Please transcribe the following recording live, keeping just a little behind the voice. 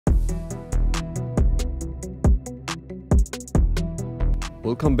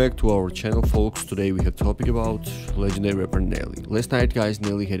Welcome back to our channel, folks. Today we have a topic about legendary rapper Nelly. Last night, guys,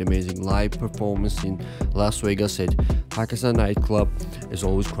 Nelly had amazing live performance in Las Vegas at Hakkasan Nightclub. As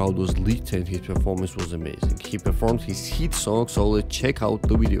always, crowd was lit and his performance was amazing. He performed his hit song, so let's check out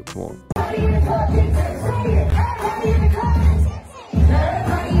the video. Come on.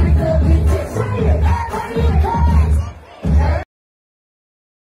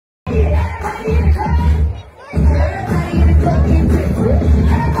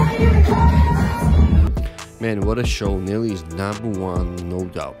 Man, what a show. Nelly is #1, no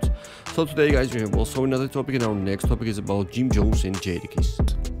doubt. So today, guys, we have also another topic, and our next topic is about Jim Jones and Jadakiss.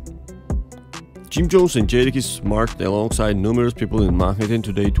 Jim Jones and Jadakiss marched alongside numerous people in Manhattan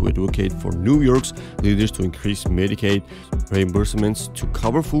today to advocate for New York's leaders to increase Medicaid reimbursements to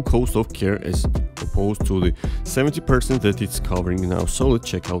cover full cost of care as opposed to the 70% that it's covering now. So let's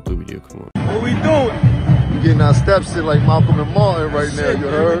check out the video. Come on. What we doing? We getting our steps in like Malcolm and Martin right now, you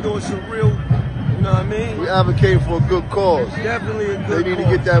heard? We doing some real, you know what I mean? We advocating for a good cause. Definitely a good They need cause.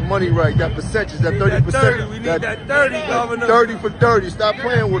 to get that money right, that percentage, that 30%. We need that 30, Governor. 30 for 30. Stop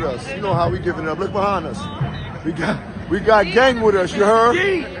playing with us. You know how we giving up. Look behind us. We got gang with us, you heard?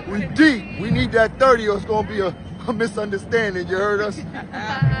 We deep. We need that 30 or it's gonna be a misunderstanding, you heard us?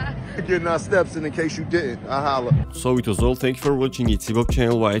 Getting our steps in case you didn't. I holla. So it was all. Thank you for watching. It's Hip Hop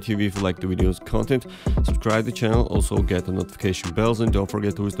channel YTV. If you like the video's content, subscribe to the channel, also get the notification bells, and don't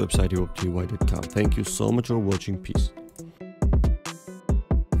forget to visit the website hiphopty.com. Thank you so much for watching. Peace.